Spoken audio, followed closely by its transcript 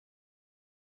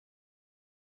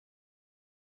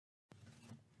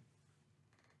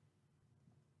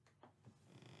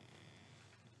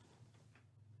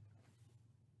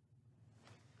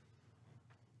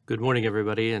Good morning,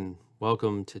 everybody, and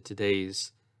welcome to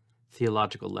today's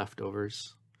Theological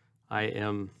Leftovers. I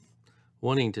am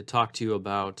wanting to talk to you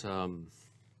about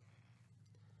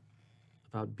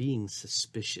being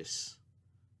suspicious.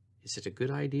 Is it a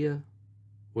good idea?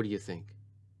 What do you think?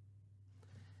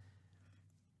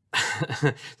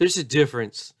 There's a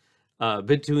difference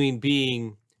between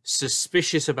being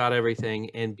suspicious about everything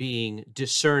and being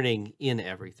discerning in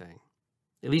everything.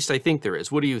 At least I think there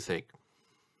is. What do you think?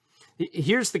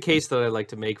 Here's the case that I'd like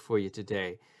to make for you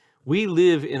today. We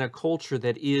live in a culture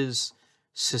that is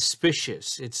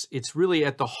suspicious. It's really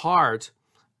at the heart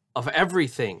of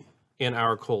everything in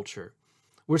our culture.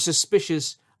 We're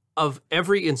suspicious of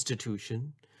every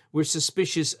institution. We're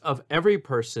suspicious of every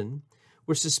person.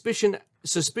 We're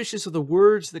suspicious of the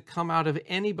words that come out of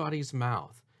anybody's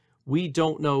mouth. We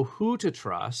don't know who to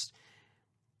trust.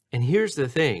 And here's the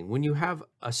thing. When you have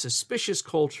a suspicious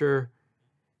culture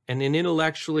and an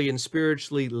intellectually and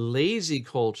spiritually lazy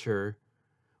culture,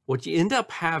 what you end up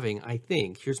having, I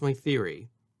think, here's my theory,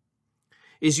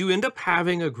 is you end up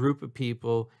having a group of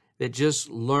people that just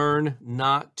learn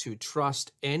not to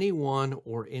trust anyone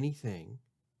or anything,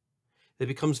 that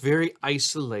becomes very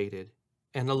isolated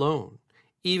and alone,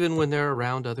 even when they're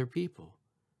around other people.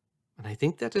 And I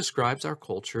think that describes our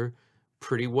culture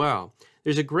pretty well.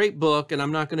 There's a great book, and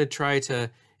I'm not going to try to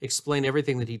explain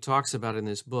everything that he talks about in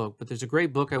this book, but there's a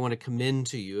great book I want to commend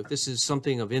to you if this is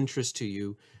something of interest to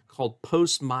you, called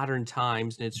Postmodern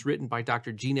Times, and it's written by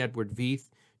Dr. Gene Edward Veith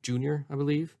Jr., I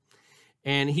believe.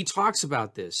 And he talks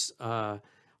about this,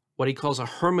 what he calls a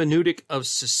hermeneutic of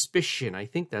suspicion. I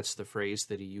think that's the phrase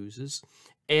that he uses.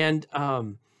 And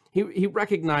he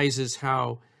recognizes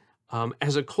how,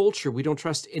 as a culture, we don't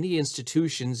trust any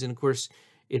institutions. And of course,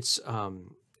 it's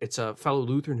a fellow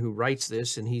Lutheran who writes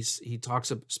this, and he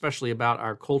talks especially about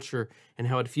our culture and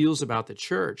how it feels about the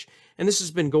church. And this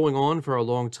has been going on for a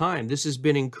long time. This has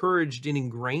been encouraged and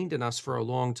ingrained in us for a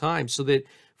long time, so that,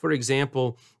 for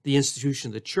example, the institution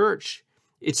of the church,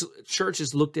 church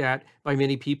is looked at by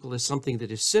many people as something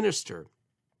that is sinister.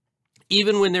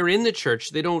 Even when they're in the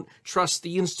church, they don't trust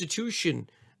the institution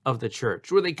of the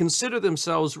church, where they consider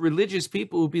themselves religious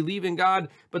people who believe in God,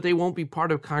 but they won't be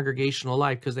part of congregational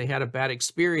life because they had a bad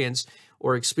experience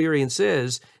or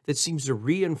experiences that seems to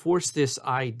reinforce this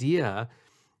idea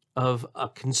of a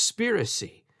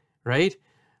conspiracy, right?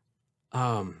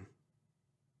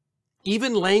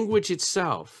 Even language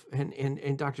itself,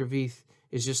 and Dr. Veith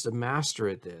is just a master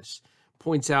at this,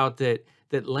 points out that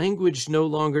language no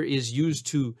longer is used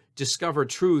to discover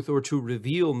truth or to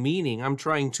reveal meaning. I'm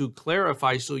trying to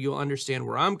clarify so you'll understand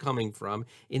where I'm coming from.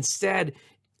 Instead,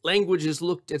 language is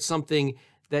looked at something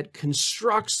that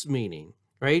constructs meaning,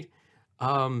 right?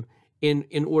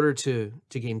 In order to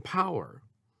gain power.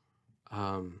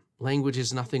 Language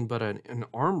is nothing but an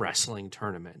arm wrestling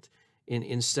tournament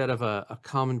instead of a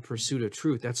common pursuit of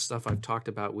truth. That's stuff I've talked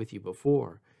about with you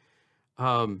before.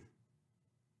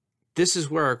 This is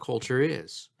where our culture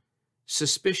is: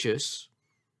 suspicious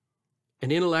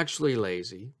and intellectually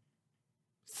lazy,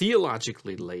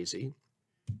 theologically lazy,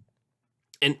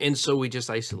 and so we just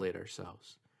isolate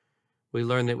ourselves. We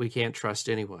learn that we can't trust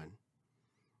anyone.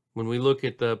 When we look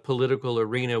at the political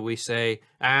arena, we say,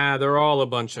 they're all a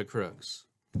bunch of crooks.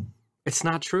 It's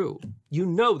not true. You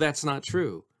know that's not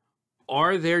true.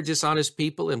 Are there dishonest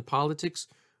people in politics?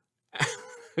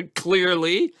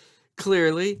 Clearly.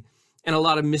 And a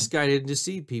lot of misguided and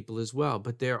deceived people as well.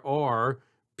 But there are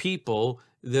people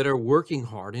that are working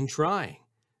hard and trying,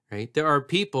 right? There are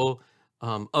people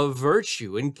of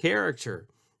virtue and character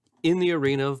in the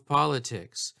arena of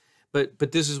politics. But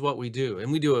this is what we do.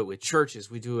 And we do it with churches.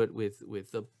 We do it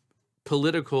with the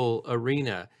political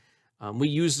arena. We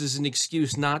use this as an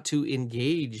excuse not to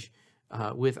engage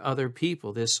with other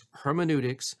people. This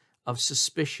hermeneutics of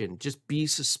suspicion. Just be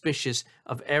suspicious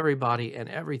of everybody and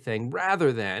everything,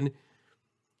 rather than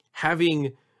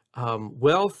having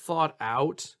well thought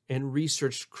out and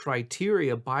researched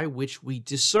criteria by which we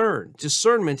discern.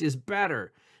 Discernment is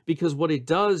better because what it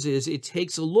does is it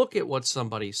takes a look at what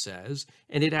somebody says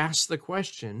and it asks the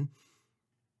question,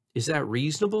 is that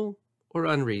reasonable or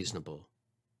unreasonable?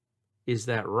 Is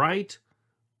that right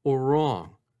or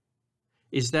wrong?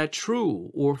 Is that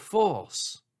true or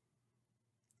false?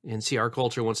 And see, our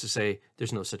culture wants to say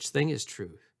there's no such thing as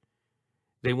truth.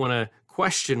 They want to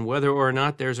question whether or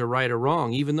not there's a right or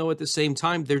wrong, even though at the same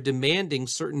time they're demanding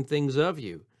certain things of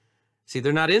you. See,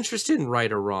 they're not interested in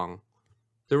right or wrong.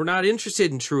 They're not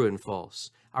interested in true and false.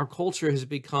 Our culture has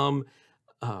become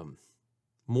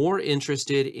more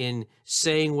interested in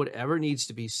saying whatever needs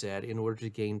to be said in order to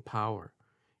gain power,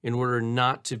 in order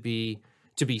not to be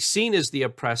seen as the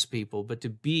oppressed people, but to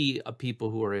be a people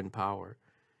who are in power.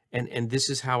 And this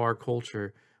is how our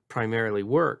culture primarily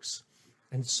works.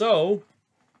 And so,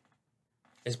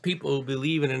 as people who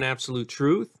believe in an absolute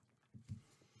truth,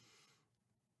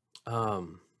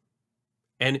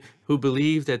 and who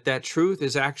believe that that truth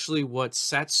is actually what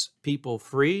sets people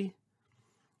free,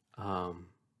 what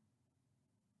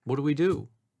do we do?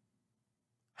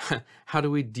 How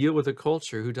do we deal with a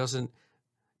culture who doesn't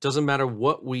matter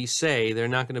what we say, they're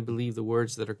not going to believe the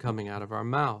words that are coming out of our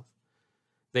mouth.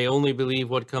 They only believe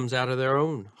what comes out of their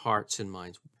own hearts and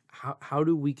minds. How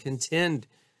do we contend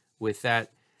with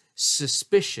that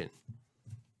suspicion,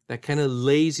 that kind of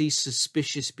lazy,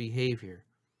 suspicious behavior?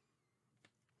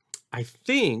 I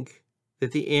think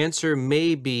that the answer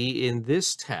may be in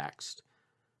this text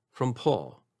from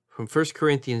Paul, from 1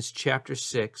 Corinthians chapter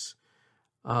 6,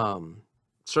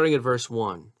 starting at verse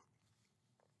 1.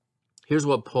 Here's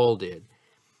what Paul did.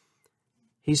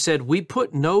 He said, "We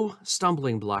put no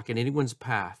stumbling block in anyone's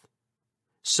path,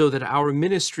 so that our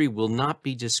ministry will not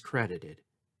be discredited.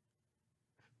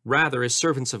 Rather, as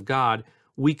servants of God,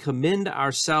 we commend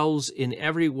ourselves in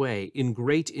every way, in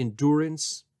great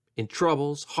endurance, in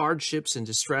troubles, hardships, and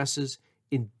distresses,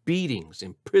 in beatings,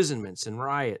 imprisonments, and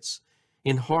riots,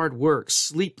 in hard work,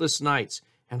 sleepless nights,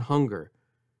 and hunger,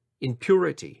 in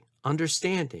purity,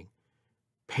 understanding,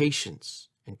 patience,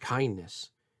 and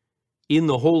kindness, in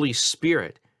the Holy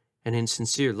Spirit, and in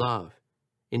sincere love,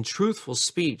 in truthful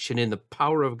speech, and in the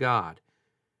power of God,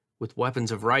 with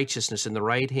weapons of righteousness in the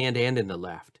right hand and in the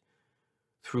left,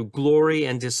 through glory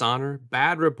and dishonor,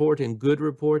 bad report and good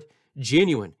report,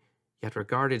 genuine, yet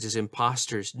regarded as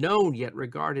impostors, known, yet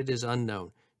regarded as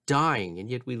unknown, dying, and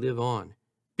yet we live on,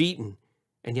 beaten,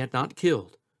 and yet not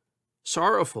killed,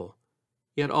 sorrowful,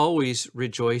 yet always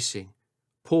rejoicing,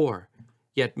 poor,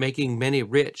 yet making many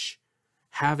rich,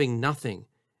 having nothing,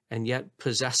 and yet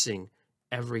possessing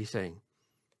everything."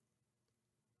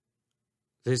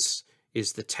 This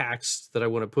is the text that I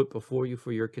want to put before you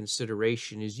for your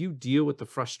consideration as you deal with the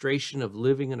frustration of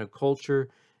living in a culture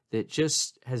that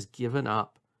just has given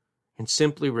up and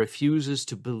simply refuses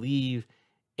to believe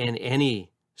in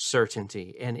any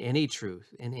certainty and any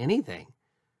truth in anything.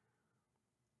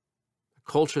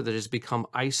 A culture that has become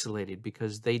isolated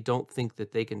because they don't think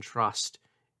that they can trust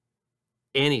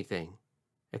anything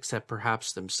except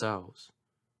perhaps themselves.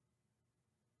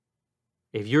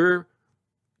 If you're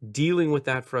dealing with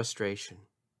that frustration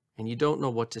and you don't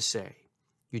know what to say,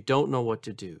 you don't know what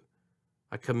to do,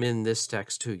 I commend this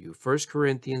text to you. 1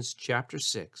 Corinthians chapter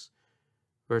 6,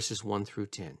 verses 1 through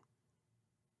 10.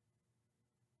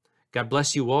 God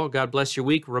bless you all. God bless your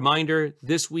week. Reminder,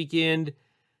 this weekend,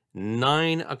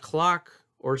 9 o'clock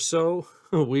or so,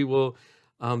 we will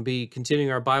be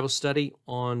continuing our Bible study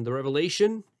on the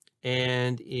Revelation.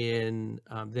 And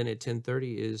then at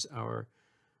 10:30 is our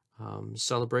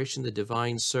celebration, the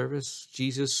divine service.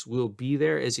 Jesus will be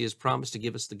there as he has promised to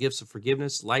give us the gifts of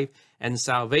forgiveness, life, and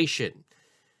salvation.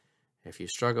 If you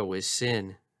struggle with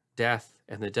sin, death,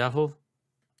 and the devil,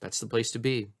 that's the place to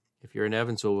be. If you're in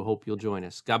Evansville, we hope you'll join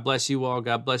us. God bless you all.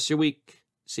 God bless your week.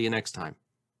 See you next time.